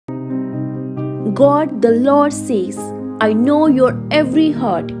God the Lord says, I know your every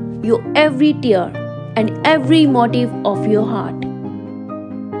hurt, your every tear, and every motive of your heart.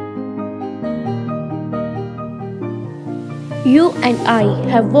 You and I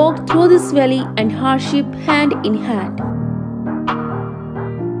have walked through this valley and hardship hand in hand.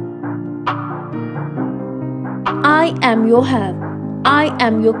 I am your help. I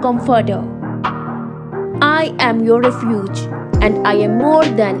am your comforter. I am your refuge, and I am more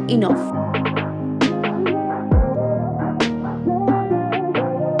than enough.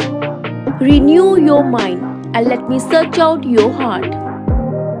 Renew your mind and let me search out your heart.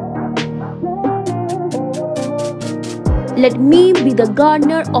 Let me be the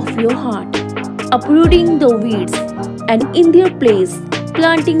gardener of your heart, uprooting the weeds and in their place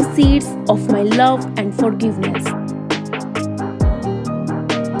planting seeds of my love and forgiveness.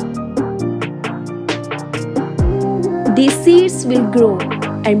 These seeds will grow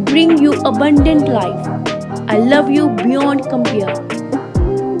and bring you abundant life. I love you beyond compare.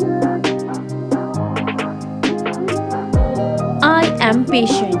 I am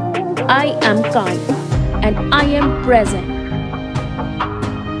patient, I am kind, and I am present.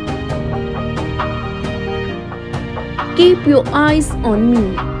 Keep your eyes on me,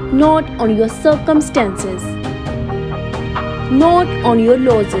 not on your circumstances, not on your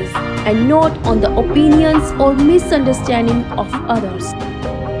losses, and not on the opinions or misunderstanding of others.